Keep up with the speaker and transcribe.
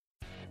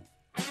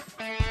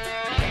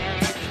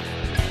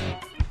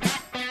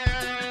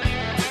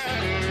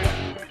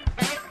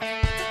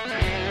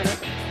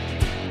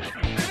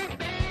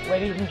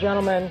Ladies and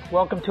gentlemen,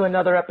 welcome to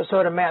another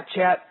episode of Matt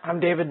Chat. I'm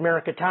David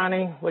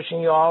Mirikitani, wishing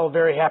you all a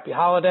very happy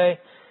holiday.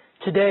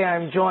 Today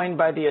I'm joined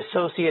by the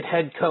associate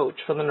head coach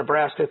for the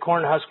Nebraska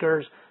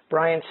Cornhuskers,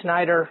 Brian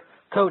Snyder.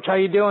 Coach, how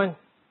you doing?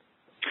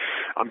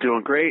 I'm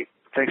doing great.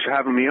 Thanks for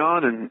having me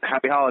on, and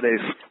happy holidays.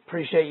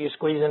 Appreciate you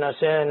squeezing us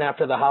in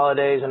after the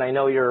holidays, and I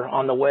know you're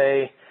on the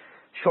way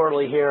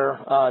shortly here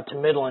to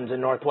Midlands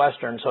and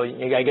Northwestern, so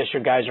I guess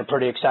your guys are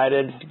pretty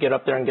excited to get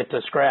up there and get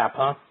the scrap,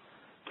 huh?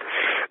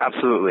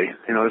 Absolutely.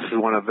 This is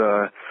one of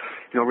the,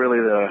 really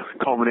the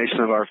culmination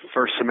of our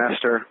first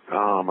semester.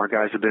 Our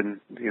guys have been,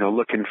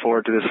 looking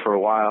forward to this for a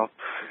while,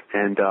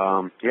 and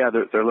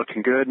they're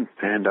looking good,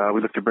 and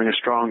we look to bring a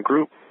strong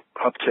group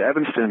up to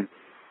Evanston,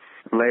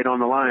 lay it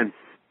on the line.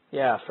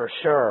 Yeah, for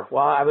sure.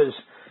 Well, I was,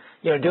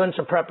 doing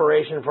some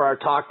preparation for our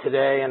talk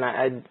today, and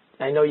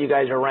I know you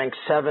guys are ranked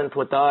 7th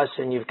with us,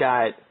 and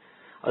I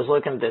was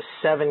looking at the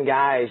 7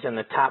 guys in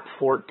the top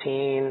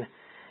 14,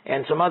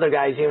 and some other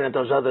guys even at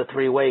those other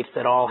 3 weights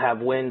that all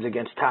have wins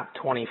against top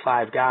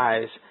 25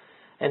 guys.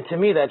 And to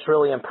me, that's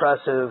really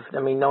impressive. I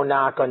mean, no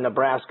knock on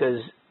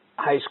Nebraska's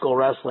high school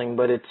wrestling,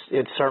 but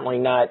it's certainly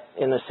not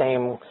in the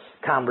same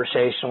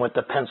conversation with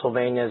the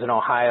Pennsylvanias and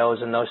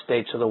Ohios and those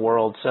states of the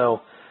world.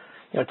 So,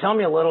 tell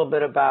me a little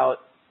bit about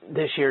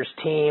this year's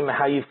team,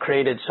 how you've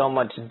created so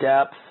much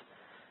depth,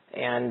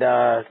 and,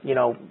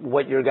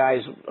 what your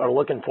guys are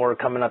looking for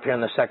coming up here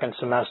in the second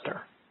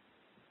semester.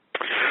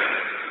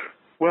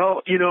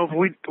 Well,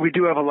 we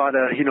do have a lot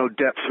of,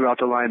 depth throughout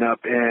the lineup,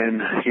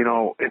 and,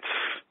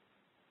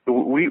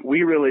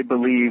 we really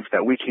believe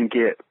that we can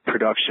get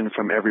production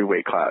from every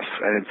weight class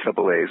at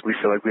NCAAs. We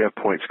feel like we have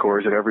point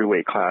scorers at every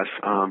weight class.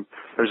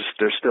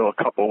 There's still a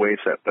couple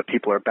weights that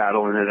people are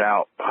battling it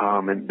out,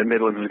 and the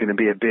Midlands is going to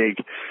be a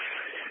big,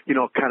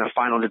 kind of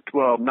final,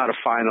 well, not a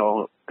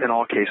final in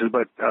all cases,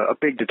 but a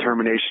big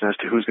determination as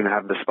to who's going to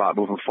have the spot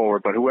moving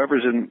forward. But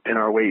whoever's in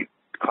our weight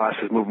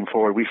classes moving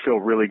forward, we feel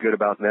really good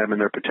about them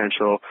and their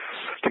potential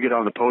to get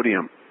on the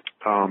podium.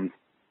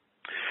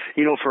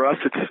 For us,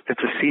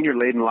 it's a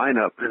senior-laden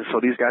lineup, and so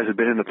these guys have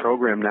been in the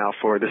program now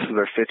this is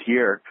their 5th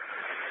year.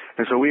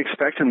 And so we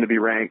expect them to be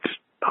ranked,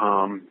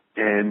 and,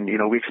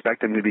 we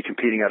expect them to be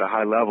competing at a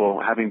high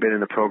level, having been in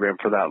the program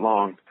for that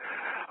long.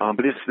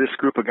 But this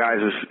group of guys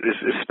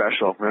is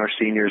special. Our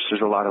seniors,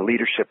 there's a lot of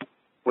leadership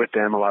with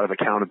them, a lot of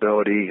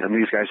accountability. I mean,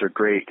 these guys are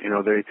great.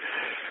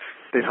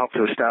 They've helped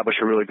to establish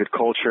a really good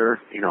culture,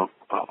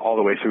 all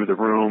the way through the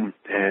room,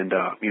 and,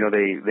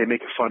 they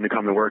make it fun to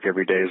come to work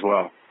every day as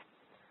well.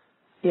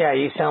 Yeah,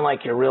 you sound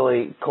like you're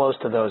really close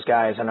to those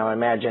guys, and I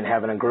imagine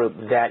having a group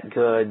that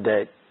good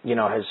that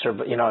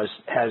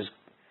has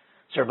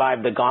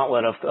survived the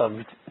gauntlet of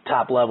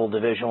top-level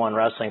Division I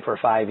wrestling for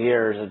 5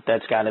 years.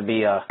 That's got to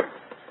be a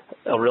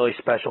really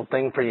special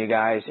thing for you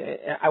guys.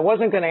 I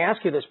wasn't going to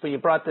ask you this, but you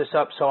brought this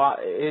up, so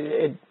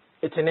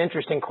it's an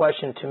interesting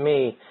question to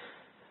me.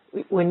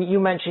 When you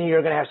mentioned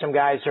you're going to have some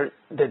guys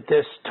that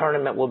this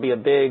tournament will be a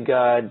big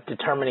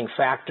determining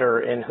factor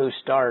in who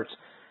starts,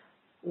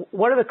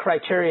 what are the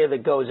criteria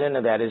that goes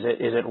into that? Is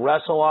it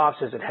wrestle-offs?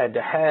 Is it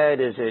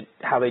head-to-head? Is it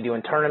how they do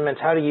in tournaments?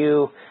 How do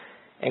you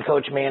and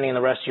Coach Manning and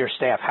the rest of your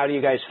staff, how do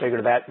you guys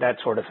figure that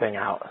sort of thing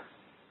out?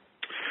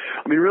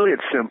 I mean, really,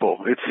 it's simple.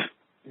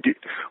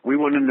 We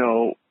want to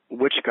know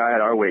which guy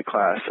at our weight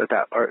class,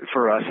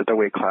 for us at the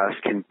weight class,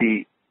 can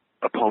beat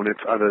opponents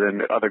other than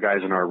the other guys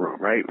in our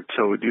room, right?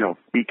 So,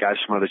 beat guys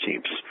from other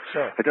teams.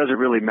 Sure. It doesn't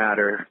really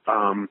matter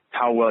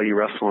how well you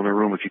wrestle in the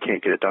room if you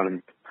can't get it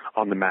done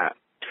on the mat.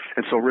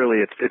 And so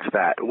really it's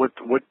that. What's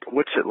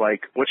it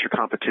like? What's your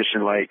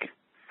competition like?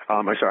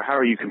 How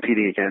are you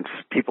competing against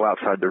people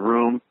outside the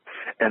room?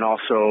 And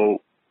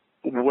also,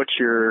 what's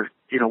your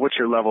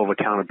level of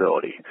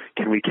accountability?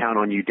 Can we count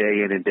on you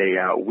day in and day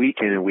out, week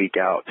in and week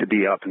out, to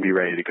be up and be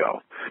ready to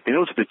go? I mean,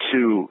 those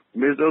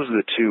are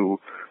the two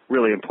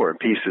really important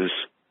pieces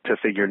to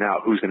figuring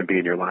out who's going to be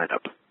in your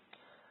lineup.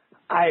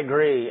 I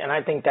agree, and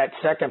I think that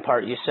second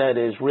part you said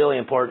is really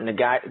important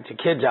to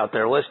kids out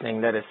there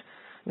listening, that it's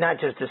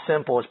not just as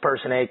simple as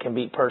person A can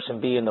beat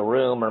person B in the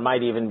room, or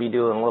might even be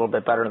doing a little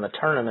bit better in the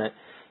tournament.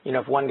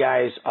 If one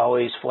guy's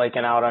always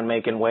flaking out on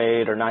making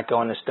weight or not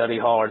going to study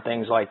hall or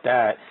things like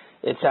that,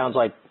 it sounds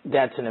like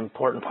that's an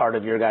important part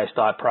of your guys'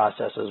 thought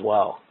process as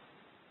well.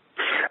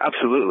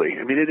 Absolutely.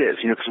 I mean, it is,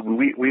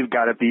 because we've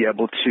got to be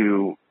able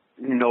to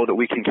know that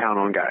we can count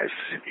on guys,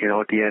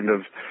 at the end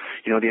of,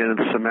 the end of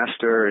the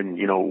semester, and,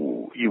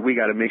 we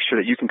got to make sure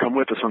that you can come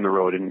with us on the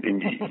road, and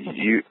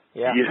you,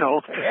 yeah.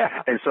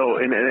 Yeah. And so,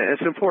 and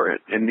it's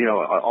important. And,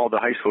 all the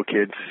high school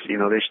kids,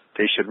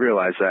 they should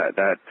realize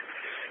that,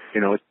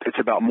 it's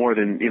about more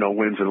than,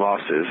 wins and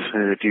losses.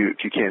 And if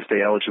you can't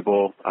stay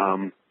eligible,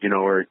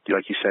 or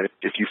like you said,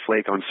 if you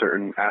flake on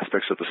certain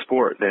aspects of the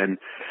sport, then,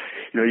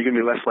 you're going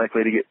to be less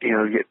likely to get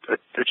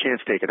a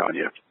chance taken on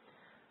you.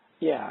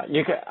 Yeah,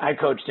 I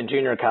coached in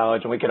junior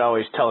college, and we could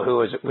always tell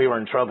we were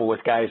in trouble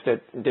with guys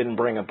that didn't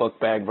bring a book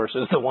bag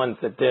versus the ones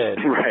that did.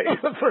 Right.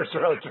 The first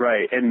road trip.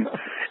 Right, and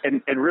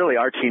really,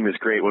 our team is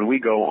great when we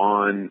go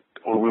on.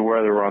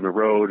 Whether we're on the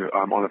road,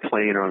 on a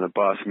plane or on the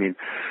bus, I mean,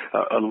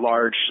 a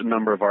large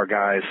number of our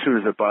guys, as soon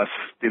as the bus,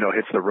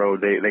 hits the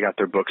road, they got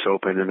their books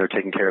open and they're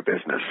taking care of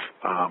business.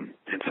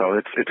 And so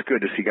it's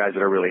good to see guys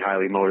that are really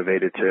highly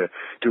motivated to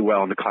do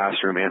well in the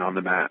classroom and on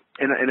the mat.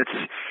 And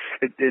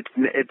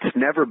it's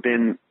never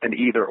been an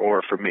either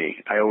or for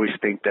me. I always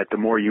think that the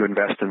more you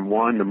invest in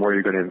one, the more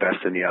you're going to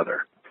invest in the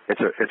other. It's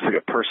like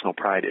a personal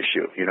pride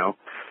issue, You're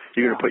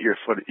going to put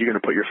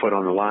your foot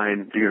on the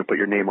line. You're going to put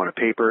your name on a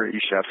paper. You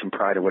should have some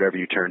pride in whatever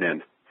you turn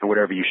in and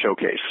whatever you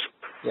showcase.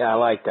 Yeah, I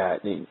like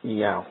that.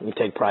 You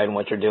take pride in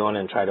what you're doing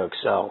and try to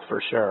excel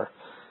for sure.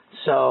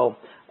 So,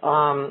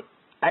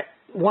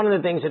 one of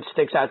the things that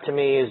sticks out to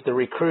me is the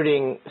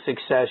recruiting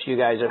success you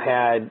guys have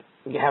had,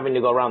 having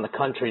to go around the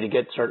country to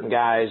get certain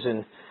guys.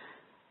 And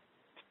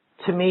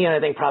to me, and I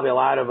think probably a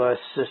lot of us,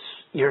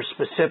 your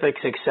specific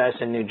success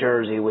in New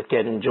Jersey with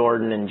getting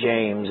Jordan and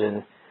James,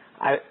 and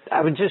I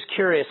was just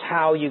curious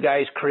how you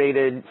guys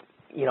created,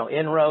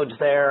 inroads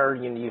there.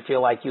 You feel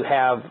like you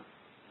have,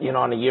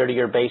 on a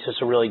year-to-year basis,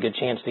 a really good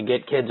chance to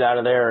get kids out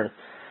of there, and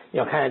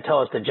kind of tell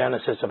us the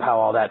genesis of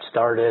how all that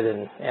started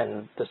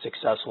and the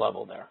success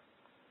level there.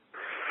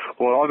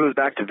 Well, it all goes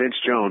back to Vince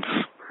Jones,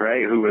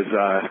 right, who was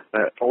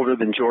older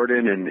than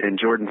Jordan and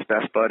Jordan's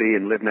best buddy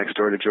and lived next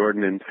door to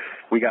Jordan, and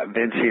we got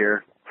Vince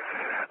here.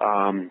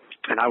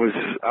 And I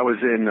was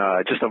in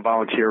just a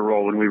volunteer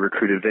role when we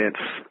recruited Vince.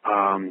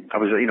 I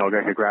was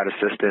like a grad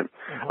assistant.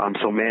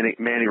 So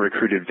Manning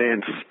recruited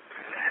Vince,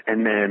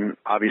 and then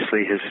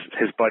obviously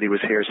his buddy was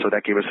here, so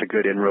that gave us a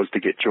good inroads to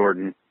get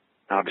Jordan.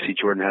 Obviously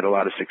Jordan had a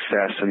lot of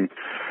success, and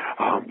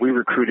we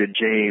recruited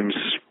James.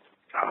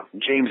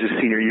 James's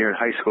senior year in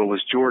high school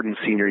was Jordan's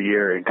senior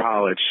year in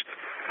college,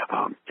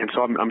 and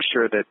so I'm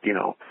sure that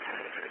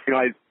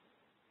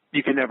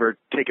you can never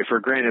take it for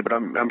granted, but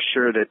I'm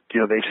sure that,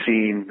 they've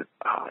seen,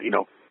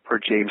 or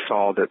James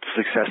saw the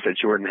success that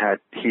Jordan had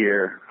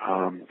here,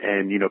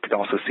 and, could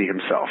also see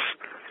himself,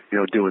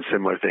 doing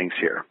similar things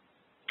here.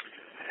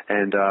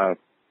 And,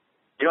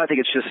 I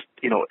think it's just,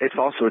 it's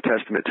also a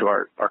testament to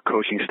our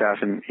coaching staff,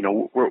 and,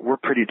 we're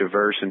pretty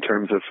diverse in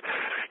terms of,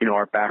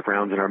 our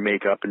backgrounds and our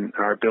makeup and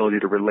our ability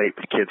to relate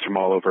with kids from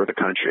all over the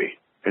country.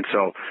 And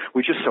so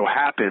we just so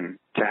happen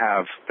to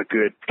have a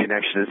good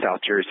connection in South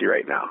Jersey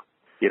right now.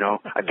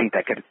 I think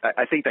that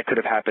could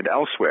have happened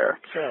elsewhere.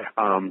 Sure.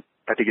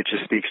 I think it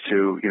just speaks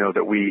to,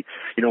 that we,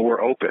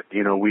 we're open,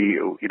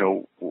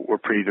 we're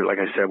pretty, like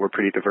I said, we're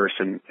pretty diverse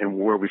in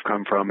where we've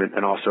come from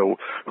and also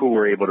who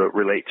we're able to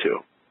relate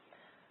to.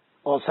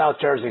 Well, South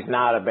Jersey's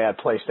not a bad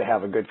place to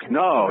have a good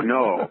connection.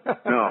 No.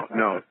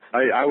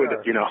 I would,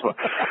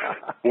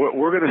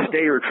 we're going to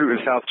stay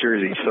recruiting South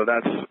Jersey, so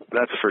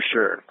that's for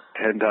sure.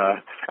 And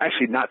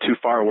actually not too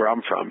far where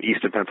I'm from,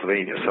 eastern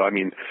Pennsylvania. So, I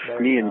mean,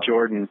 me and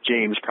Jordan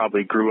James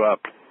probably grew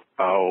up,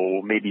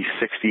 maybe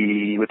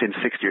within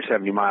 60 or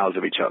 70 miles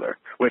of each other,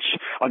 which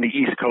on the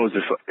East Coast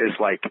is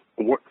like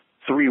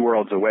 3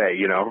 worlds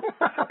away,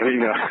 I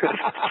mean,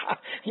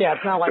 Yeah,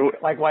 it's not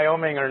like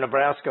Wyoming or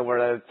Nebraska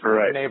where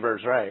they're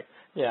neighbors, right?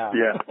 Yeah.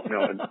 Yeah,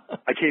 no. And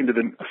I came to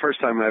the first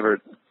time I ever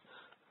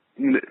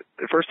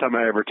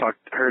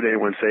heard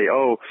anyone say,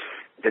 "Oh,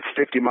 it's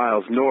 50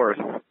 miles north,"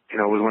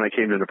 was when I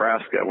came to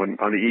Nebraska. When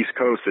on the East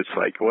Coast, it's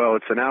like, well,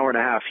 it's an hour and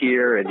a half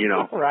here, and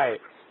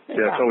right.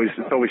 Yeah,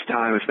 it's always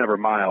time. It's never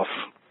miles.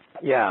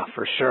 Yeah,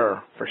 for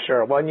sure.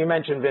 Well, and you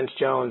mentioned Vince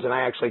Jones, and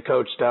I actually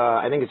coached,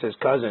 I think it's his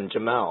cousin,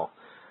 Jamel,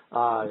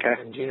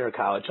 in junior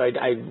college. So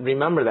I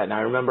remember that, and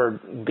I remember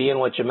being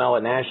with Jamel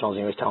at Nationals,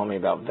 and he was telling me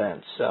about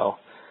Vince. So.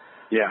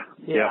 Yeah.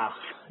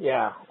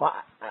 Well,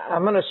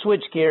 I'm going to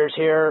switch gears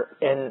here,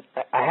 and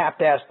I have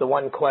to ask the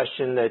one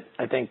question that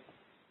I think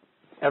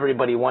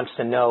everybody wants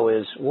to know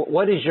is,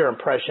 what is your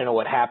impression of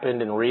what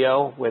happened in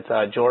Rio with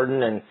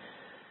Jordan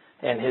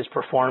and his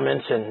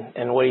performance,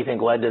 and what do you think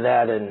led to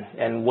that,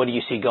 and what do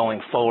you see going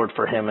forward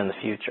for him in the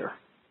future?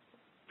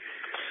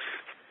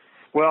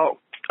 Well,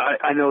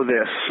 I know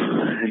this.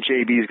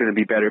 JB is going to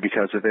be better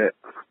because of it.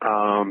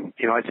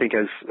 I think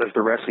as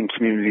the wrestling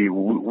community,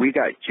 we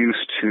got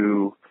used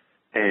to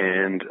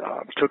and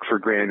took for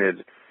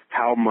granted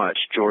how much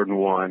Jordan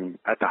won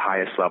at the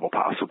highest level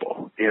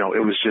possible.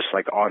 It was just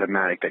like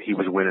automatic that he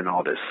was winning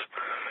all this,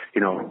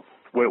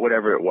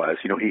 whatever it was.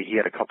 He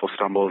had a couple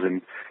stumbles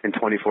in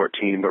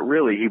 2014, but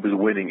really he was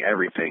winning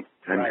everything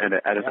and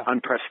at an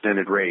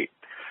unprecedented rate.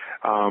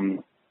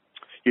 So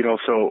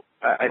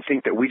I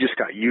think that we just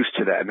got used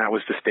to that, and that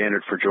was the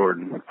standard for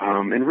Jordan.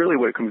 And really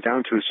what it comes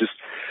down to is just,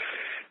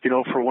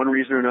 for one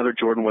reason or another,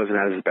 Jordan wasn't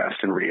at his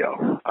best in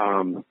Rio.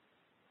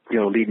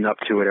 Leading up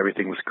to it,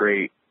 everything was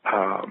great.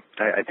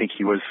 I think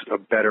he was a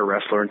better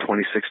wrestler in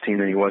 2016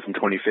 than he was in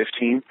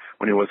 2015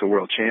 when he was a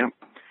world champ.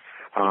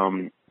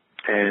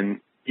 And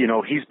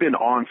he's been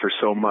on for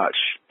so much.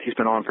 He's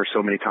been on for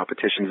so many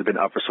competitions, been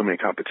up for so many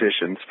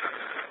competitions.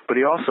 But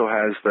he also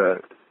has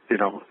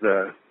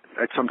the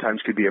it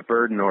sometimes could be a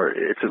burden, or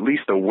it's at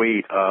least a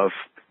weight of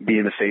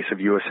being the face of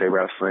USA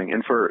Wrestling,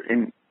 and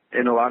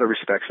in a lot of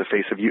respects, the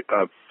face of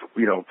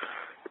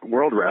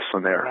world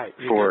wrestling there right.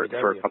 for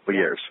a couple of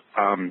years.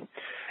 And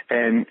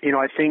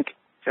I think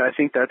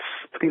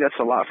that's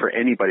a lot for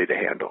anybody to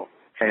handle.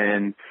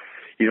 And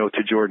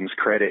to Jordan's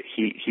credit,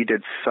 he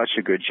did such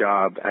a good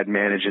job at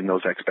managing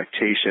those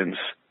expectations.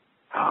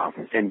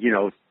 And he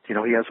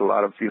has a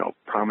lot of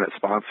prominent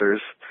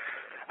sponsors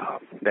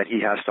that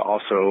he has to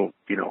also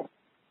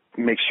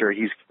make sure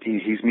he's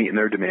meeting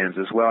their demands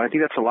as well. I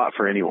think that's a lot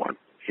for anyone,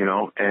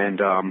 and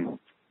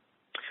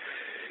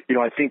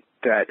I think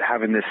that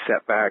having this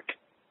setback,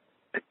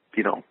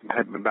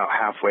 about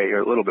halfway or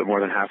a little bit more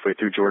than halfway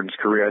through Jordan's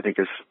career, I think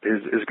is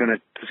going to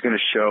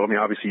show. I mean,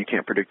 obviously you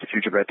can't predict the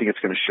future, but I think it's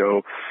going to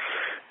show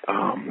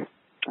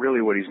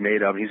really what he's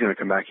made of. He's going to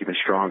come back even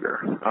stronger.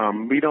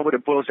 But what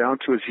it boils down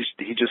to is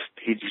he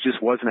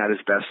just wasn't at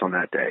his best on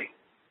that day.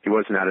 He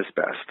wasn't at his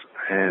best,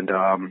 and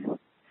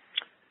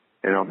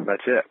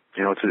that's it.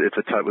 It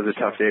was a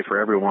tough day for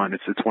everyone.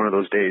 It's one of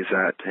those days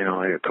that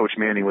Coach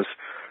Manning was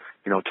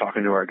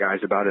talking to our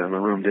guys about it in the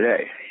room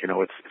today.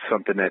 It's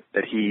something that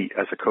he,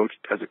 as a coach,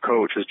 as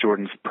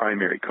Jordan's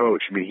primary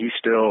coach, I mean, he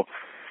still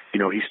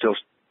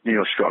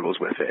struggles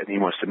with it, and he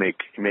wants to make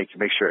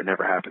sure it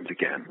never happens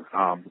again.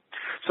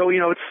 So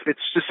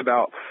it's just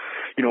about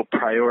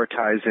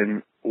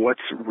prioritizing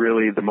what's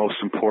really the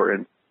most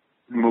important,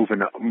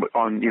 moving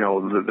on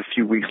the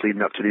few weeks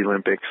leading up to the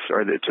Olympics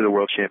or to the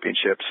World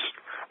Championships.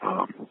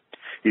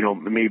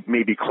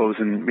 Maybe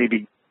closing,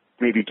 maybe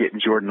getting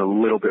Jordan a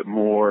little bit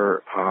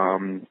more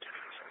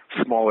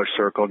smaller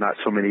circle, not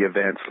so many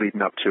events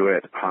leading up to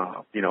it,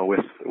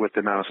 with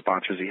the amount of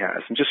sponsors he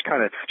has, and just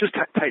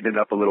tighten it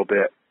up a little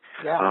bit.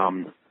 Yeah.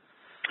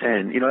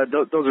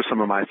 Those are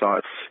some of my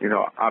thoughts.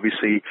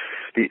 Obviously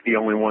the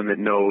only one that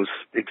knows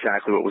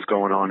exactly what was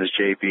going on is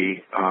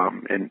JB.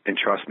 And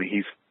trust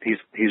me,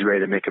 he's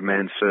ready to make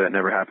amends so that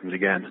never happens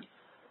again.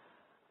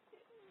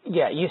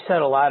 Yeah, you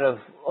said a lot of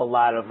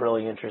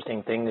really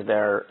interesting things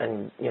there,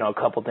 and a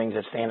couple things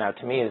that stand out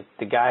to me is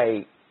the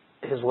guy,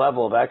 his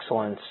level of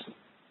excellence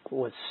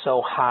was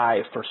so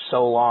high for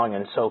so long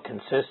and so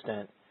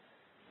consistent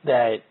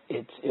that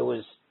it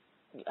was.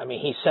 I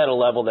mean, he set a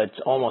level that's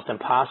almost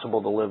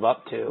impossible to live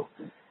up to.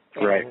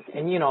 And, right.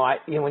 And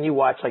when you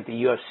watch like the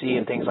UFC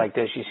and things like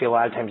this, you see a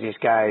lot of times these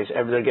guys,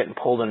 they're getting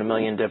pulled in a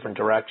million different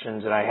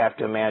directions, and I have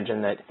to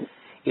imagine that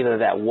either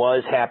that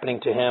was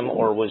happening to him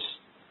or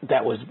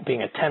that was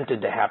being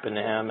attempted to happen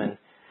to him. And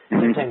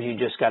sometimes you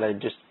just got to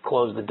just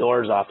close the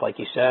doors off, like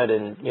you said.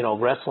 And,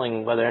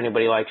 wrestling, whether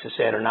anybody likes to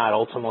say it or not,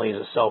 ultimately is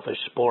a selfish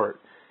sport.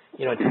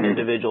 It's an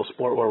individual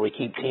sport where we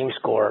keep team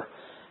score.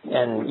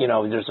 And,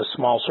 there's a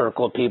small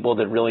circle of people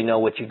that really know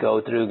what you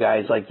go through,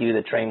 guys like you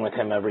that train with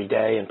him every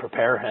day and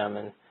prepare him.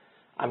 And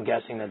I'm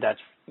guessing that's,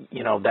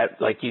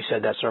 that, like you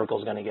said, that circle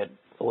is going to get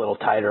a little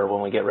tighter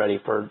when we get ready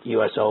for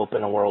U.S.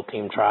 Open and World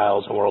Team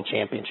Trials and World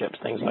Championships,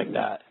 things like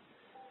that.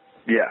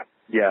 Yeah.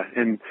 Yeah.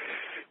 And,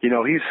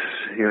 he's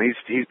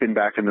been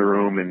back in the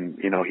room, and,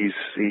 he's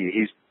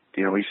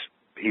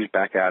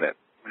back at it.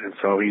 And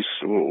so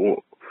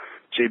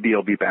JB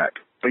will be back.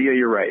 But yeah,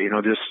 you're right.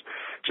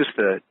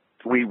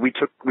 We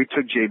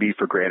took JB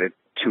for granted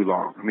too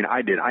long. I mean,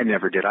 I did. I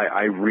never did.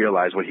 I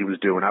realized what he was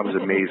doing. I was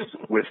amazed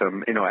with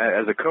him.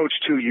 As a coach,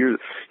 too, you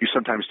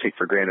sometimes take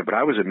for granted, but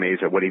I was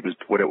amazed at what he was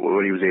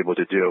able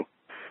to do.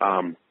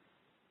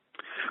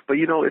 But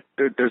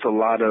there's a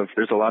lot of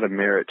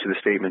merit to the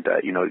statement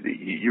that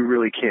you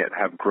really can't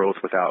have growth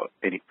without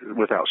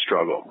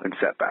struggle and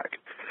setback.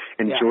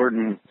 And yeah.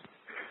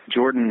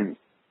 Jordan,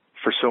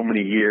 for so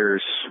many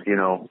years, he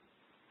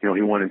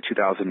won in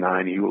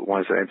 2009. He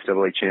was the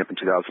NCAA champ in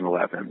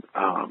 2011.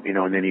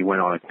 And then he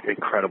went on an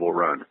incredible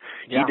run.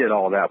 Yeah. He did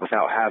all that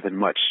without having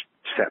much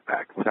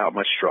setback, without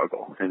much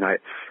struggle. And I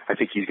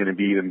think he's going to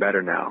be even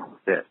better now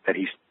that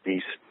he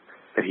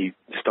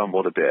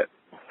stumbled a bit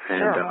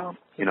and sure.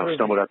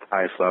 Stumbled at the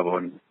highest level.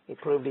 And he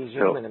proved he's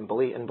human and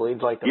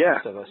bleeds like the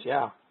rest of us.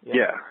 Yeah.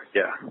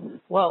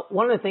 Well,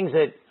 one of the things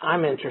that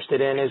I'm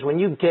interested in is when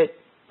you get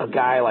a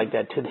guy like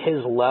that to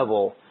his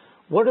level,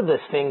 what are the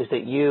things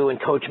that you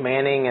and Coach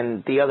Manning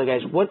and the other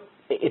guys,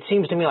 it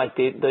seems to me like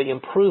the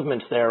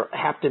improvements there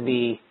have to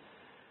be,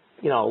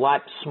 a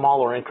lot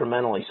smaller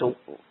incrementally. So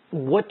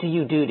what do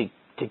you do to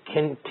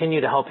continue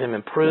to help him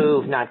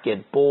improve, not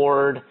get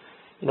bored?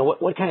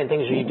 What kind of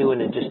things are you doing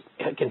to just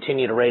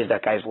continue to raise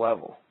that guy's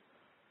level?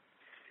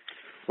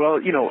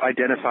 Well,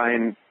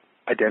 identifying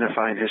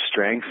his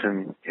strengths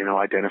and,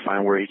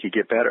 identifying where he could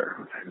get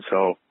better. And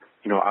so,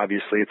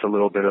 obviously it's a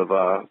little bit of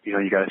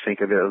you got to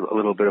think of it a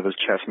little bit of a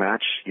chess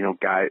match.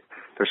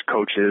 There's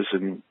coaches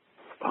and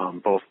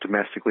both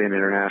domestically and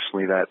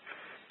internationally that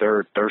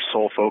their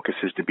sole focus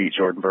is to beat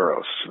Jordan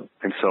Burroughs.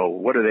 And so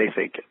what are they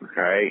thinking?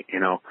 Right? You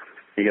got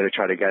to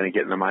try to kind of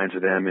get in the minds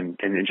of them and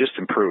just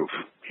improve,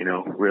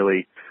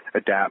 really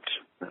adapt,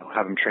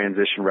 have him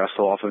transition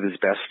wrestle off of his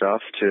best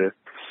stuff to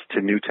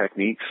new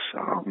techniques.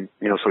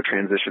 So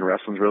transition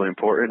wrestling is really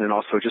important, and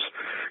also just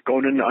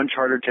going into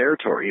uncharted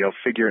territory,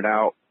 figuring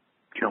out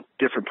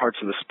different parts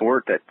of the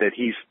sport that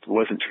he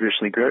wasn't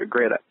traditionally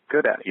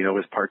good at.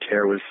 His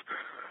parterre was,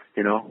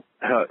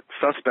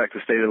 suspect to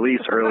say the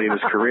least early in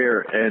his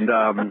career. And,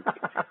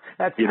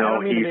 that's, I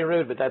don't mean to be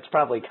rude, but that's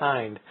probably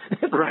kind.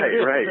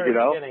 Right.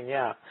 Beginning,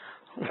 yeah.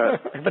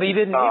 But he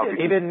didn't need it.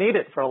 He didn't need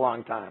it for a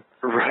long time.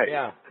 Right.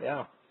 Yeah.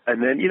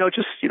 And then,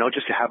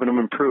 just having them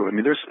improve. I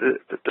mean, there's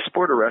the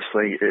sport of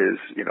wrestling is,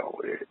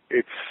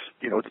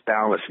 it's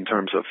balanced in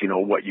terms of,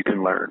 what you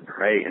can learn,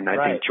 right? And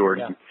I think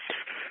Jordan,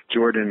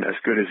 as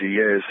good as he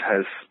is,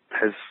 has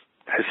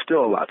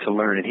still a lot to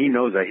learn, and he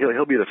knows that.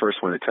 He'll be the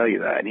first one to tell you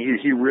that. And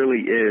he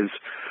really is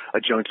a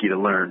junkie to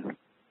learn.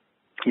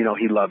 He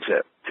loves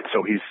it.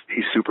 So he's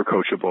super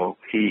coachable.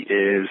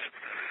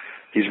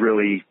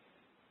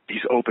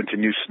 He's open to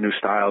new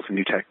styles and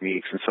new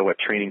techniques. And so at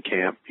training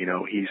camp,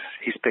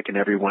 he's picking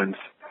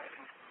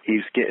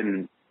he's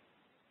getting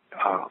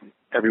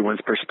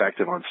everyone's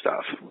perspective on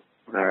stuff.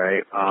 All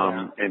right.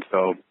 And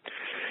so,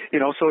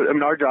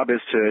 our job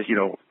is to,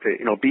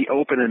 be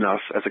open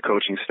enough as a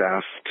coaching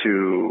staff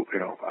to,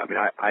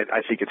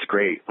 I think it's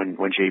great when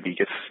JB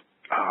gets,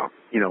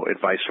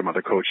 advice from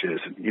other coaches.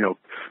 And,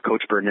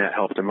 Coach Burnett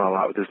helped him a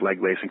lot with his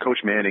leg lace, and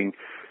Coach Manning,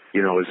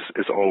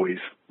 is always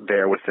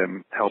there with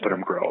him, helping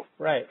him grow.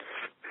 Right.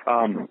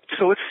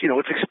 So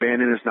it's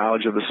expanding his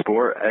knowledge of the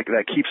sport.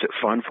 That keeps it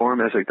fun for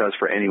him, as it does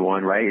for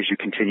anyone, right? As you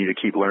continue to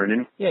keep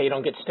learning. Yeah, you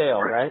don't get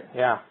stale, right?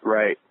 Yeah.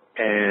 Right.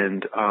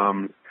 And,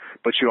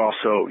 but you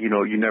also,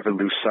 you never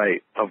lose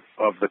sight of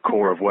the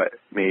core of what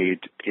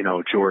made,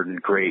 Jordan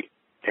great.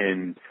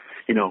 And,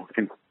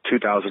 in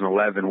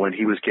 2011 when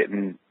he was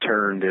getting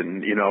turned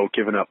and,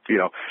 giving up, he's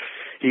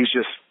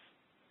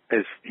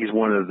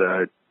one of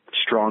the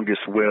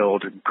strongest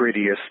willed,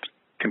 grittiest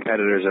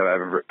competitors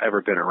I've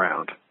ever been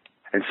around.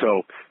 And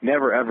so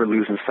never ever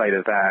losing sight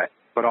of that,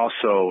 but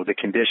also the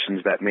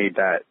conditions that made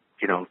that,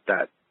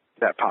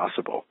 that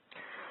possible.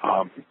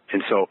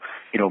 And so,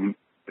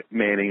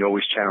 Manning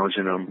always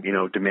challenging him,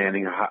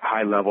 demanding a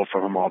high level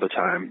from him all the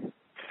time,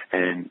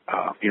 and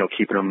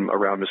keeping him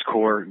around this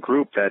core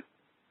group that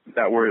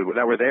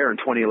were there in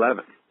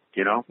 2011.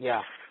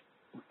 Yeah.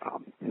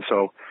 And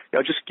so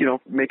just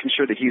making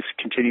sure that he's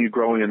continued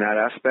growing in that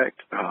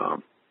aspect,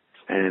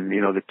 and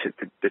the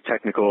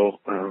technical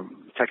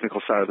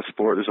side of the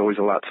sport. There's always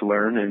a lot to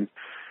learn, and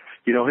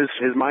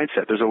his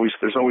mindset. There's always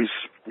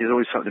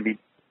something to be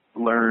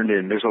learned,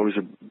 and there's always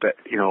a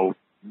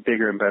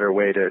bigger and better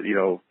way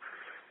to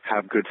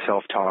have good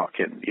self-talk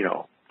and,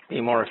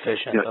 be more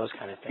efficient, those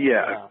kind of things.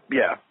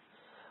 Yeah.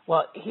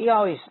 Well, he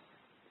always,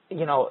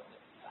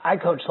 I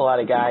coached a lot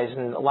of guys,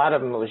 and a lot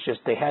of them, it was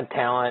just they had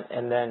talent,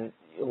 and then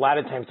a lot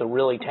of times the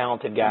really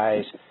talented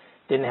guys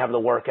didn't have the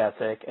work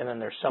ethic, and then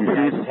there's some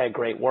guys that had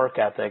great work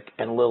ethic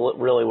and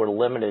really were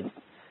limited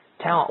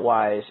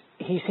talent-wise.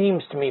 He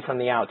seems to me from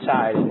the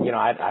outside, and,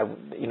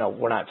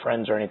 we're not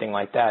friends or anything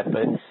like that,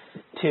 but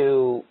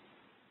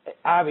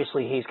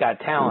obviously he's got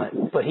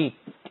talent, but he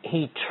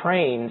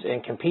trains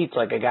and competes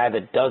like a guy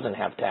that doesn't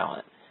have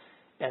talent.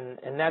 And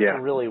that's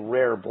a really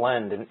rare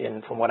blend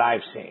in from what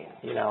I've seen,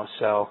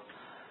 so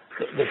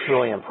that's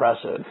really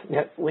impressive.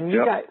 When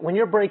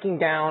you're breaking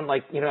down,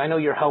 I know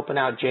you're helping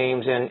out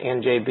James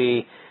and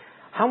JB,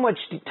 how much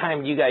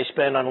time do you guys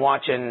spend on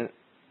watching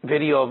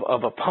video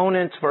of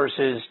opponents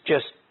versus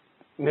just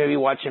maybe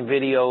watching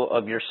video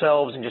of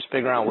yourselves and just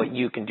figuring out what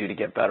you can do to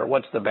get better?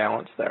 What's the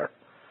balance there?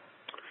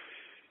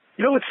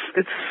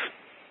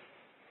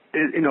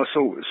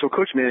 So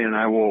Coach Manning and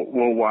I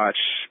will watch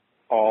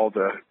all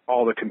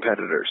the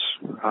competitors,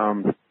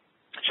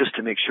 just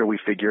to make sure we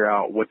figure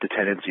out what the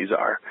tendencies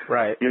are.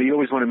 Right. You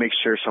always want to make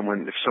sure if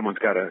someone's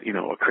got a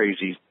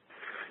crazy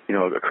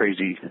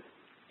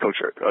coach,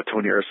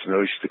 Tony Ursino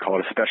used to call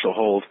it a special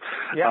hold.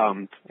 You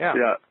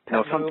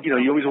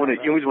always want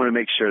to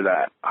make sure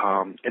that.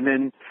 And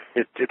then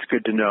it's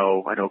good to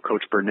know. I know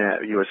Coach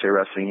Burnett, USA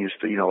Wrestling, used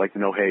to like to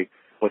know, hey,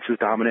 what's his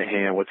dominant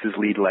hand? What's his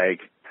lead leg?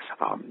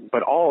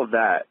 But all of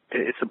that,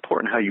 it's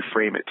important how you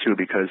frame it too,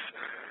 because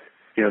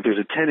there's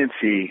a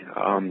tendency,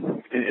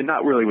 and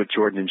not really with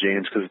Jordan and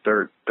James, because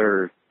they're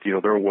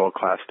world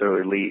class,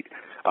 they're elite.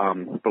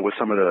 But with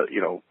some of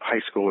the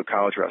high school or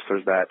college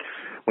wrestlers, that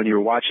when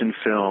you're watching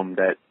film,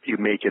 that you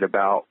make it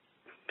about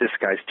this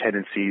guy's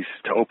tendencies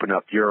to open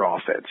up your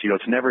offense.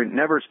 It's never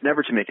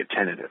to make it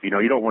tentative. You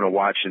don't want to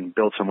watch and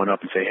build someone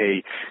up and say,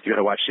 hey, you got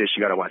to watch this,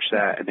 you got to watch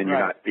that, and then you're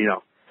not.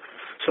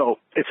 So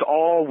it's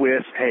all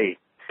with, hey,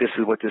 this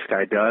is what this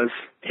guy does.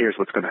 Here's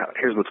what's going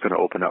to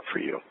open up for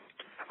you.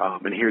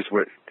 And here's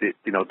what,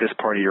 this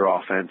part of your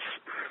offense,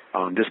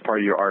 this part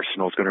of your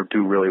arsenal is going to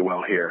do really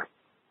well here.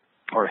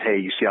 Or, hey,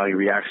 you see how he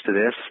reacts to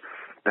this?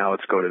 Now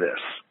let's go to this.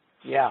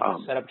 Yeah,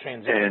 set up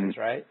transitions,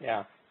 right?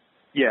 Yeah.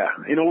 Yeah,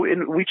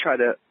 and we try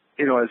to,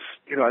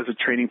 as a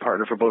training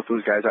partner for both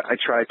those guys, I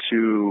try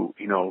to,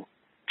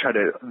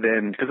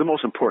 then, because the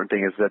most important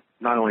thing is that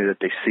not only that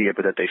they see it,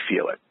 but that they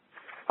feel it.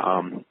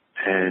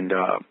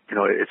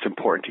 It's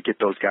important to get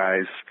those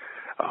guys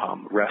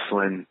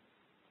wrestling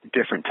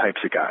different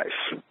types of guys.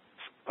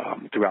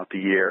 throughout the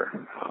year.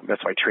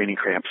 That's why training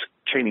camp's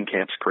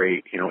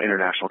great.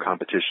 International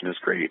competition is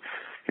great,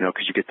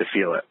 because you get to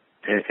feel it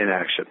in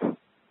action.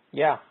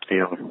 Yeah.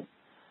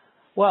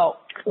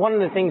 Well, one of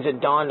the things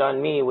that dawned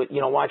on me with,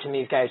 watching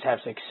these guys have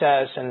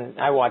success, and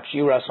I watched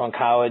you wrestle in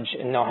college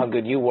and know how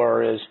good you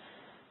were, is,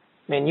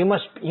 man, you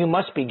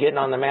must be getting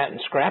on the mat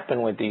and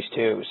scrapping with these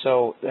two.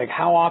 So, like,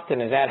 how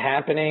often is that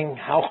happening?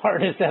 How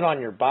hard is that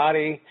on your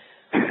body?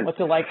 What's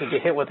it like to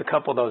get hit with a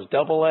couple of those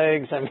double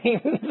legs? I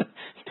mean,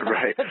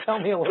 right. Tell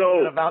me a little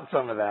bit about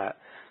some of that.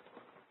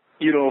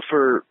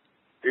 For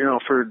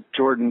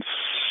Jordan's,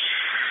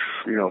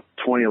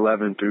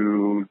 2011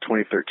 through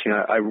 2013,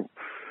 I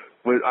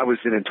was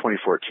in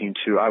 2014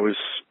 too. I was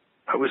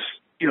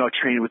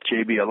training with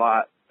JB a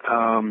lot,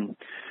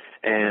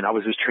 and I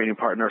was his training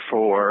partner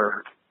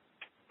for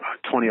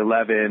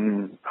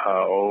 2011,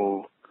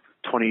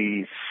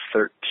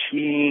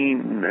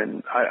 2013,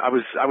 and I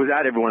was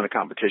at every one of the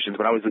competitions,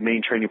 but I was the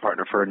main training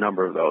partner for a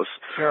number of those.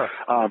 Sure.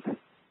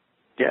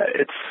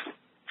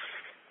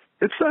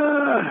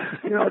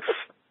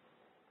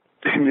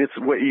 It's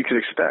what you could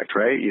expect,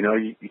 right?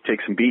 You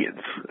take some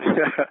beatings.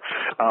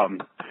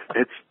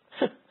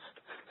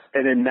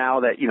 And then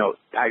now that,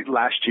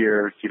 last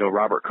year,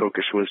 Robert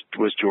Kokesh was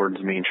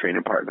Jordan's main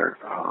training partner.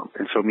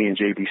 And so me and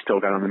JB still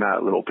got on the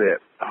mat a little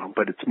bit,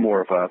 but it's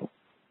more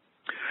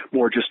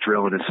just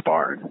drilling and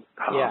sparring.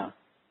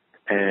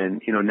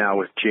 And, now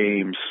with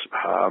James,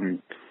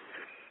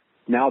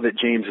 now that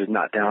James is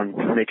not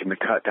making the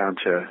cut down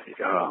to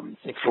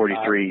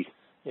 43,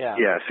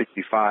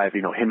 65,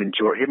 him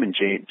and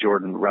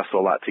Jordan wrestle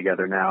a lot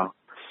together now.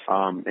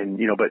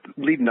 But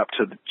leading up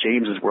to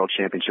James's world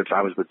championships,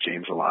 I was with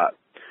James a lot.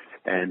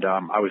 And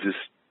I was his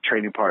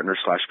training partner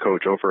 /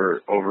 coach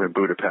over in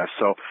Budapest.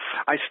 So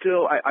I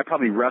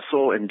probably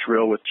wrestle and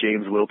drill with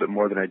James a little bit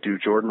more than I do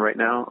Jordan right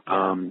now.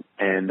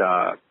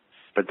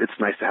 But it's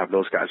nice to have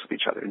those guys with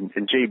each other.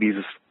 And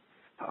JB's,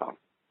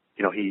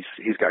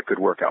 he's got good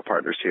workout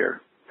partners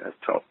here.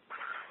 So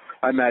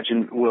I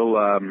imagine we'll,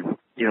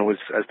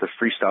 as the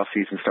freestyle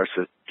season starts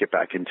to get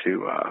back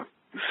into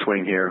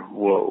swing here,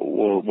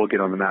 we'll get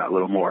on the mat a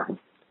little more.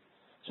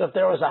 So if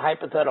there was a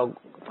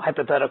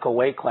hypothetical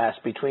weight class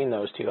between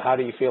those two, how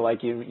do you feel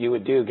like you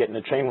would do getting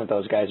to train with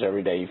those guys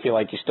every day? You feel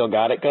like you still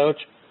got it, Coach?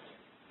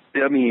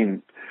 I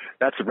mean,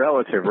 that's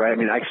relative, right? I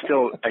mean, I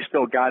still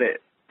got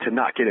it to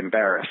not get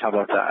embarrassed. How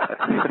about that?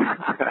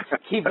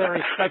 Keep it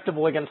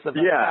respectable against the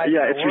best guys in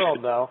the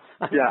world, though.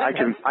 Yeah, I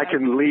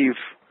can leave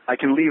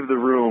the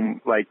room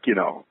like,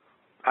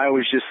 I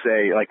always just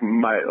say,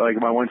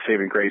 my one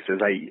saving grace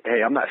is,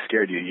 hey, I'm not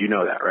scared of you. You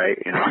know that,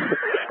 right?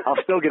 I'll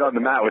still get on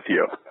the mat with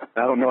you.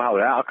 I don't know how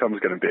the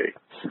outcome's going to be.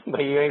 But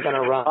you ain't going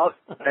to run.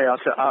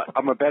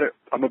 I'm a better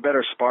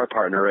spar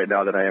partner right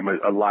now than I am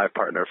a live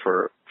partner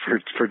for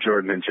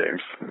Jordan and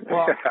James.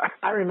 Well,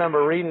 I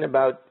remember reading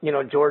about,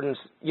 Jordan's,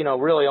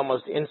 really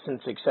almost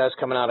instant success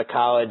coming out of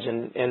college,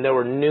 and there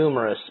were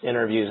numerous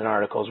interviews and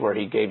articles where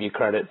he gave you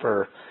credit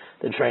for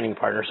the training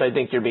partner. So I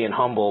think you're being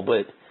humble,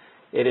 but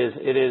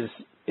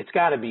it's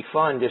got to be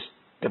fun just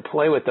to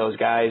play with those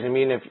guys. I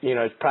mean, if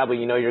it's probably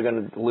you're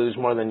going to lose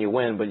more than you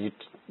win, but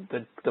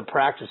the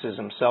practices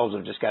themselves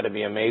have just got to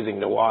be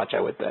amazing to watch, I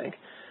would think.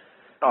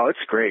 Oh, it's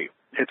great.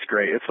 It's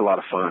great. It's a lot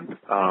of fun.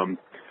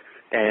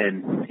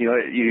 And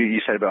you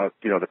said about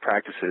the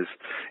practices.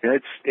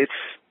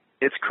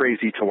 It's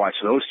crazy to watch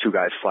those two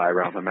guys fly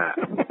around the mat.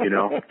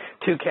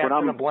 Two cats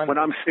in a blender. When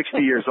I'm 60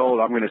 years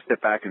old, I'm going to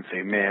sit back and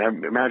say,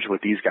 man, imagine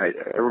what these guys.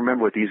 I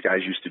remember what these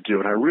guys used to do,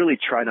 and I really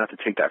try not to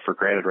take that for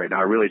granted right now.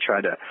 I really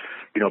try to,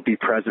 be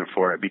present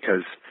for it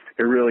because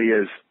it really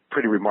is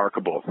pretty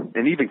remarkable.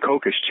 And even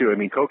Kokesh too. I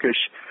mean,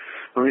 Kokesh,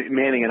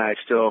 Manning and I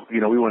still, we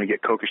want to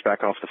get Kokesh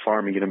back off the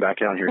farm and get him back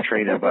down here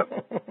training, but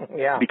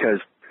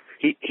because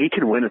he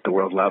can win at the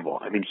world level.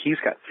 I mean, he's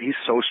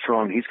so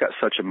strong. He's got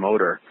such a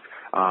motor.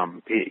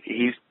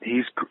 He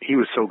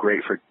was so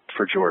great for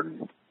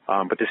Jordan.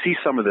 But to see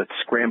some of the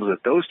scrambles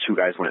that those two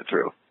guys went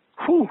through,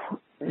 whew.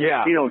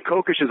 Yeah.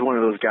 Kokesh is one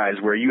of those guys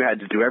where you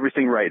had to do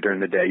everything right during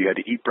the day. You had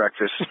to eat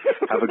breakfast,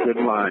 have a good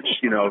lunch,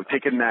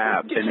 take a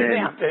nap, and then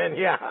nap in,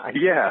 yeah. I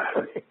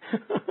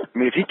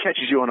mean, if he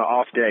catches you on an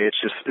off day,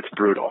 it's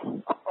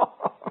brutal.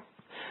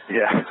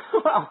 Yeah.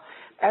 Well,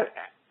 and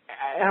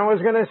I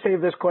was going to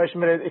save this question,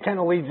 but it kind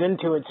of leads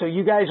into it. So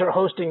you guys are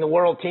hosting the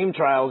World Team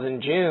Trials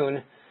in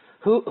June.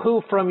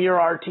 Who from your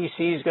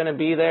RTC is going to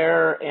be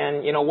there?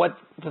 And, what,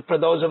 for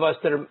those of us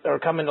that are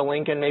coming to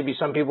Lincoln, maybe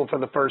some people for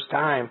the first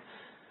time,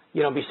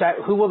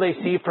 who will they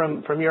see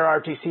from your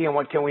RTC, and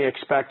what can we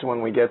expect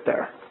when we get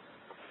there?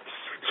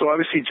 So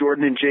obviously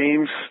Jordan and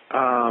James,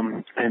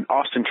 and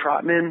Austin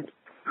Trotman,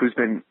 who's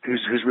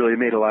really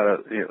made a lot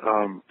of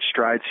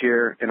strides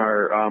here in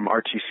our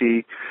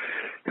RTC,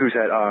 who's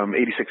at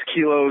 86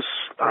 kilos.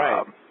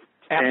 Right.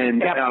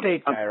 App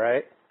State guy,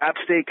 right? App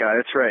State guy,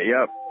 that's right.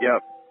 Yep.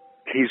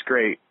 He's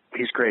great.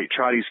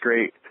 Trotty's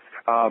great.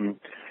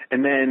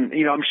 And then,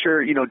 I'm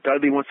sure,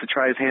 Dudley wants to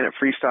try his hand at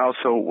freestyle,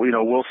 so,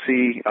 we'll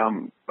see.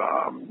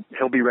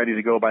 He'll be ready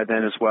to go by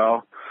then as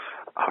well.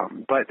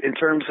 But in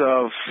terms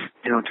of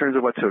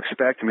what to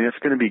expect, I mean, it's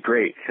going to be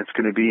great. It's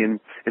going to be in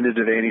the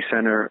Devaney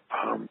Center.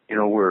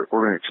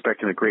 We're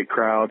expecting a great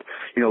crowd.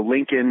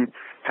 Lincoln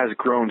has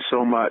grown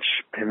so much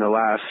in the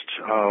last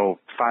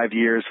 5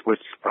 years with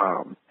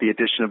the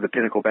addition of the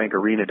Pinnacle Bank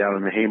Arena down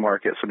in the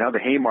Haymarket. So now the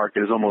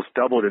Haymarket is almost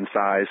doubled in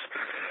size.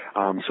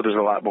 So there's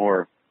a lot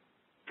more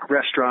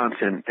restaurants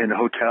and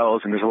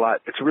hotels, and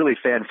it's really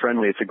fan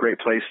friendly. It's a great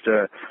place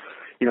to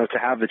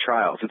have the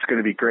trials. It's going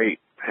to be great.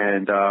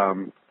 And,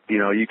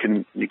 you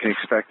can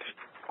expect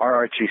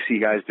our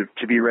RHAC guys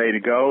to be ready to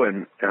go,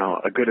 and,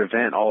 a good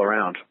event all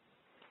around.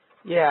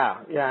 Yeah,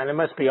 and it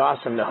must be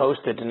awesome to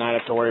host it, to not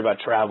have to worry about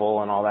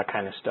travel and all that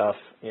kind of stuff,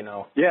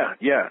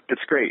 Yeah,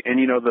 it's great. And,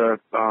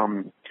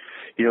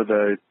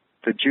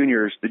 the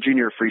junior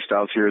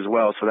freestyles here as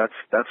well, so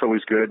that's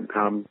always good.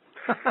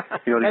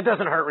 That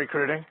doesn't hurt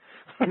recruiting.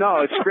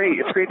 No, it's great.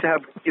 It's great to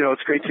have,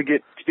 it's great to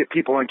get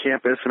people on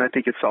campus, and I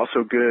think it's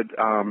also good,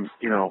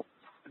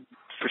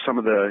 for some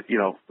of the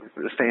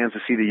fans to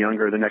see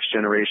the next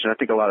generation. I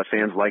think a lot of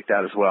fans like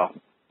that as well.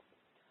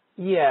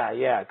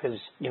 Yeah, because,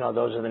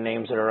 those are the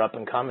names that are up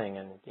and coming,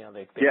 and,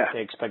 they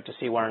expect to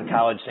see wearing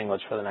college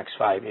singlets for the next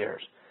 5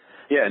 years.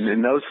 Yeah, and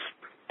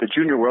the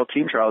junior world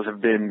team trials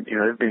have been,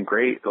 they've been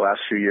great the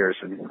last few years,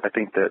 and I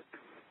think that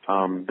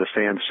the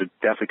fans should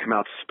definitely come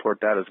out to support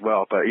that as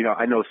well. But,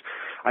 I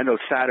know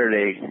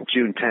Saturday,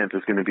 June 10th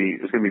is going to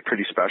be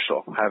pretty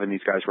special, having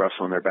these guys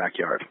wrestle in their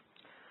backyard.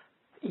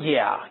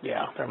 Yeah.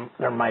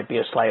 There might be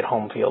a slight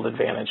home field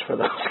advantage for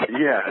those guys.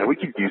 Yeah, we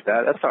could use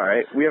that. That's all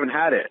right. We haven't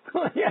had it.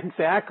 Yeah,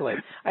 exactly.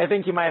 I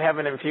think you might have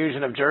an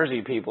infusion of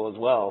Jersey people as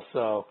well.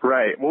 So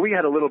right. Well, we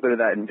had a little bit of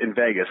that in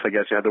Vegas. I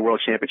guess you had the World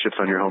Championships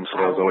on your home, so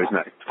that was always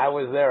nice. I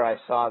was there. I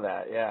saw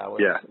that. Yeah, it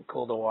was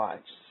cool to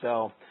watch.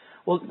 So,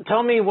 well,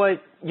 tell me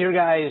what your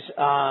guys,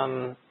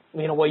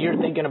 what you're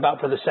thinking about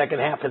for the second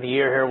half of the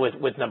year here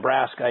with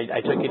Nebraska. I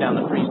took you down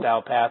the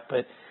freestyle path,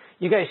 but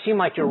you guys seem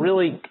like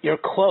you're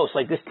close.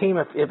 Like this team,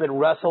 if it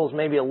wrestles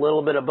maybe a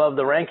little bit above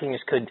the rankings,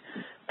 could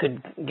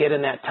get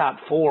in that top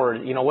four.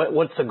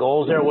 What's the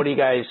goals there? What are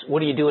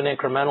you doing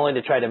incrementally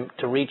to try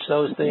to reach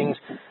those things?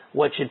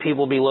 What should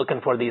people be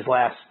looking for these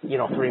last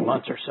 3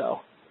 months or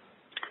so?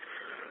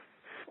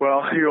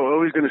 Well, you're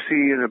always going to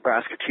see a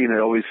Nebraska team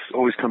that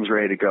always comes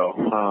ready to go.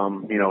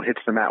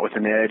 Hits the mat with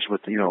an edge,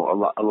 with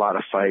a lot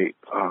of fight.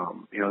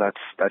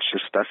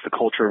 That's the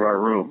culture of our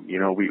room.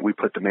 We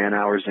put the man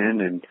hours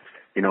in, and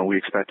we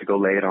expect to go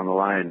lay it on the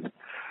line.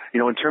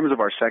 In terms of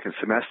our second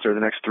semester, the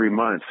next 3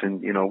 months,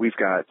 and, we've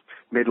got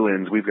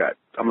Midlands,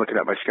 I'm looking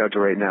at my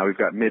schedule right now, we've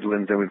got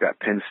Midlands, and we've got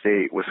Penn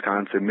State,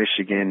 Wisconsin,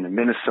 Michigan,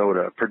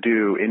 Minnesota,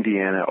 Purdue,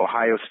 Indiana,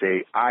 Ohio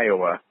State,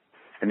 Iowa,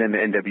 and then the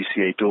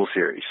NWCA Dual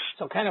Series.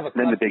 So kind of a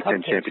then the Big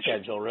Ten Championship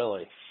schedule,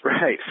 really.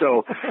 Right.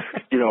 So,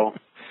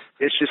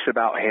 it's just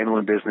about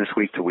handling business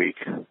week to week,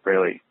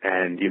 really.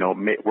 And,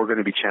 we're going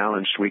to be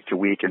challenged week to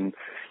week, and,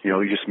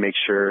 you just make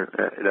sure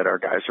that our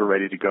guys are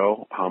ready to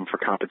go for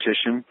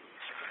competition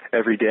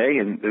every day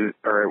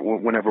or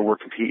whenever we're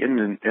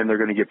competing, and they're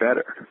going to get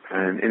better.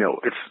 And,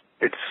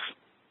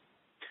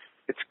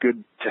 it's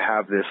good to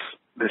have this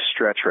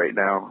stretch right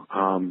now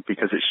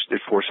because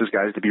it forces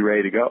guys to be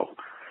ready to go.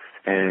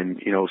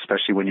 And,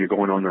 especially when you're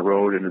going on the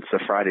road and it's a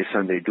Friday,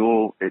 Sunday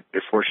duel, it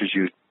forces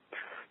you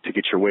to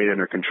get your weight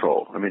under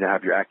control. I mean, to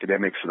have your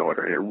academics in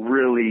order. And it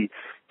really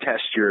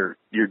tests your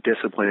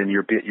discipline and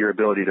your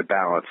ability to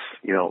balance,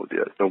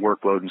 the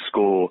workload in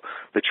school,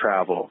 the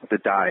travel, the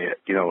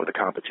diet, the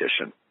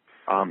competition.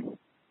 And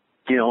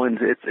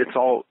it's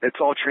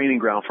all training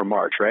ground for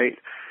March, right?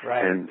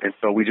 Right. And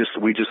so we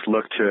just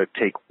look to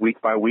take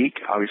week by week.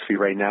 Obviously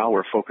right now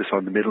we're focused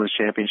on the Midlands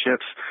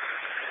Championships,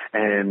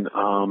 and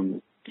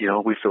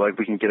we feel like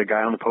we can get a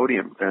guy on the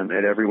podium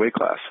at every weight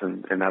class,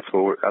 and that's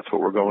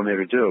what we're going there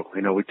to do.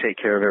 We take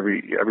care of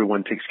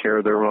everyone takes care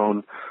of their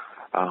own,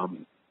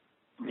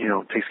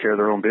 takes care of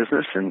their own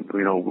business, and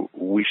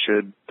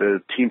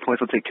the team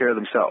points will take care of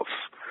themselves,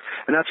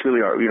 and that's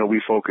really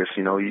we focus.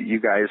 You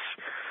guys,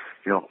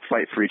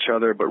 fight for each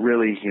other, but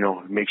really,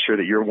 make sure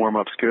that your warm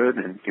up's good,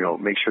 and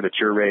make sure that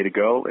you're ready to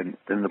go, and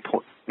then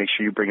make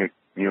sure you bring a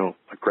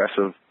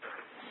aggressive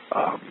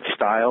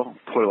style,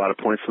 put a lot of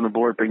points on the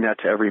board, bring that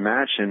to every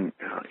match, and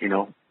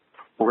we're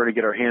going to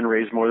get our hand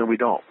raised more than we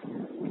don't.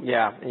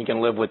 Yeah, and you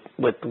can live with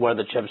where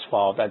the chips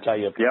fall. That's how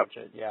you approach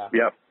it. Yeah.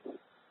 Yep.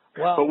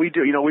 Well, but we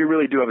do, we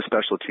really do have a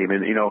special team,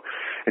 and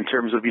in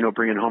terms of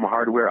bringing home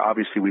hardware,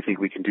 obviously we think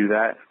we can do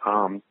that,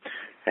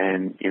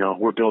 and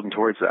we're building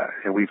towards that,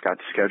 and we've got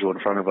the schedule in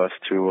front of us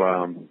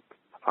to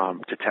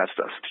test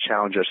us, to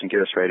challenge us, and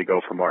get us ready to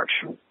go for March.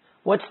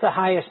 What's the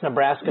highest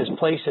Nebraska's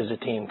placed as a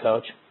team,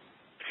 Coach?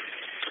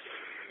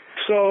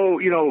 So,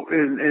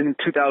 in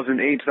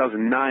 2008,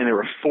 2009, they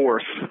were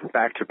fourth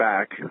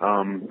back-to-back.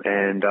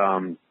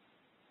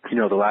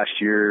 The last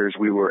years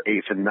we were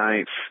eighth and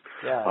ninth.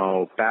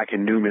 Yeah. Back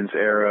in Newman's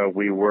era,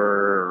 we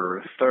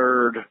were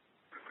third.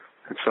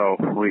 And so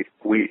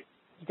you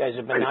guys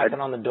have been knocking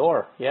on the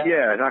door. Yeah.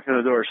 Yeah, knocking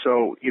on the door.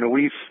 So,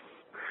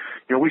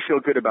 we feel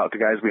good about the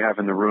guys we have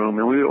in the room,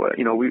 and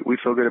we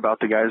feel good about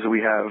the guys that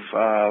we have,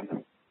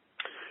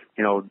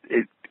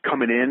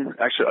 coming in.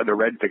 Actually,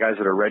 the guys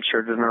that are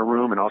redshirted in our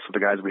room, and also the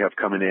guys we have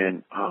coming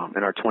in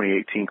our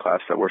 2018 class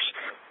that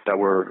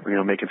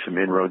we're making some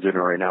inroads in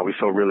right now. We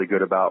feel really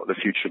good about the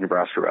future of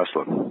Nebraska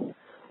wrestling.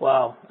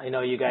 Well, I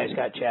know you guys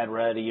got Chad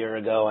Red a year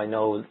ago. I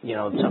know,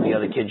 some of the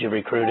other kids you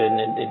recruited,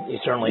 and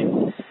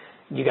certainly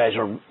you guys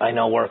are, I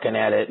know, working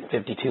at it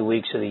 52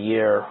 weeks of the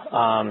year.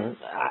 I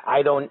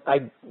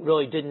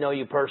really didn't know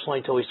you personally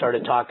until we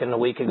started talking a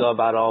week ago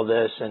about all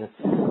this, and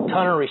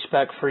ton of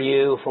respect for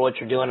you, for what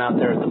you're doing out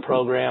there at the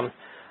program.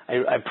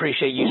 I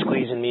appreciate you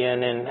squeezing me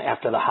in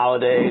after the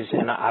holidays,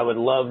 and I would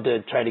love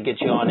to try to get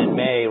you on in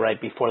May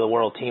right before the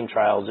World Team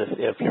Trials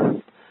if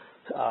you're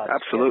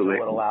absolutely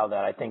would allow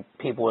that. I think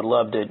people would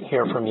love to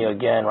hear from you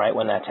again right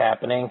when that's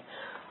happening.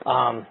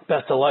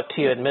 Best of luck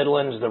to you at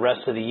Midlands the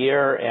rest of the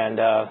year, and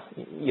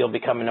you'll be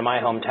coming to my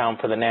hometown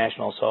for the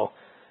Nationals, so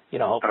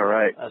hopefully all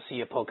right. I'll see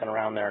you poking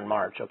around there in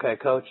March. Okay,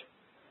 Coach?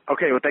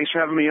 Okay, well, thanks for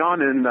having me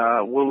on, and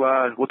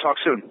we'll talk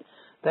soon.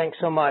 Thanks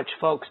so much,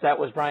 folks. That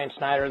was Brian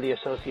Snyder, the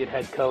Associate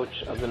Head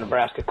Coach of the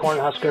Nebraska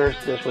Cornhuskers.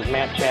 This was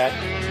Matt Chat.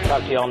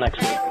 Talk to you all next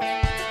week.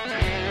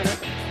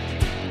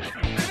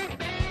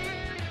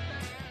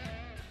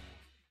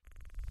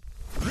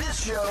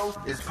 This show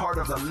is part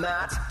of the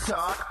Matt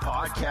Talk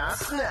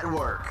Podcast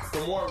Network.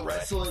 For more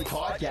wrestling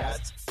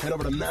podcasts, head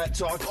over to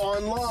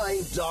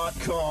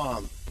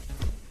MattTalkOnline.com.